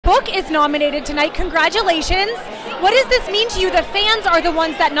book is nominated tonight. Congratulations. What does this mean to you? The fans are the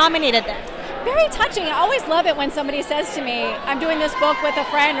ones that nominated this. Very touching. I always love it when somebody says to me, I'm doing this book with a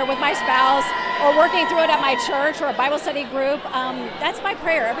friend or with my spouse or working through it at my church or a Bible study group. That's my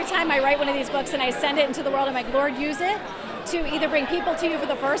prayer. Every time I write one of these books and I send it into the world, I'm like, Lord, use it to either bring people to you for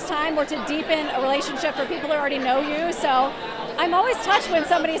the first time or to deepen a relationship for people who already know you. So I'm always touched when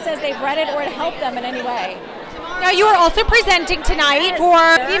somebody says they've read it or it helped them in any way. Now you are also presenting tonight for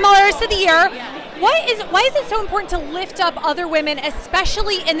Female Artist of the Year. Why is it so important to lift up other women,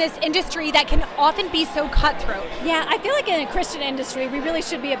 especially in this industry that can often be so cutthroat? Yeah, I feel like in a Christian industry, we really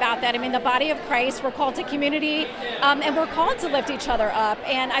should be about that. I mean, the body of Christ, we're called to community, and we're called to lift each other up.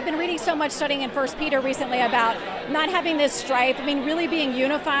 And I've been reading so much, studying in 1 Peter recently about not having this strife. I mean, really being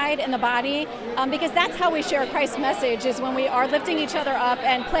unified in the body, because that's how we share Christ's message, is when we are lifting each other up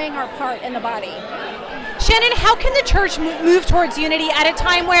and playing our part in the body. Shannon, how can the church move towards unity at a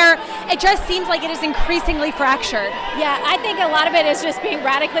time where it just seems like it is increasingly fractured? Yeah, I think a lot of it is just being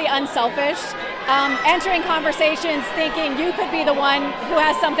radically unselfish, entering conversations thinking you could be the one who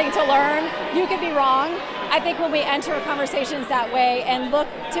has something to learn, you could be wrong. I think when we enter conversations that way and look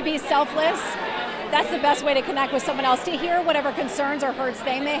to be selfless, that's the best way to connect with someone else, to hear whatever concerns or hurts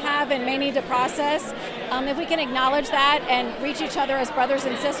they may have and may need to process. If we can acknowledge that and reach each other as brothers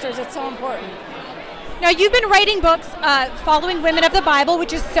and sisters, it's so important. Now, you've been writing books following women of the Bible,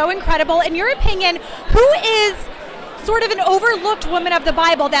 which is so incredible. In your opinion, who is sort of an overlooked woman of the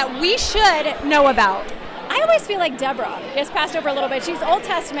Bible that we should know about? I always feel like Deborah gets passed over a little bit. She's Old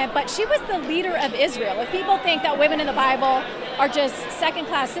Testament, but she was the leader of Israel. If people think that women in the Bible are just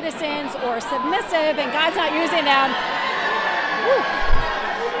second-class citizens or submissive and God's not using them,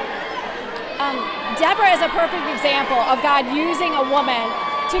 Deborah is a perfect example of God using a woman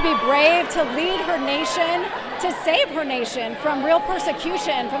to be brave, to lead her nation, to save her nation from real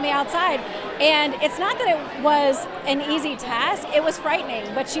persecution from the outside. And it's not that it was an easy task, it was frightening,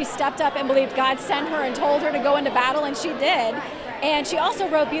 but she stepped up and believed God sent her and told her to go into battle, and she did. And she also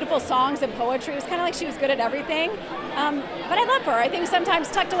wrote beautiful songs and poetry. It was kind of like she was good at everything. But I love her. I think sometimes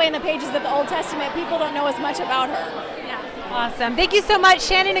tucked away in the pages of the Old Testament, people don't know as much about her. Yeah. Awesome. Thank you so much,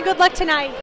 Shannon, and good luck tonight.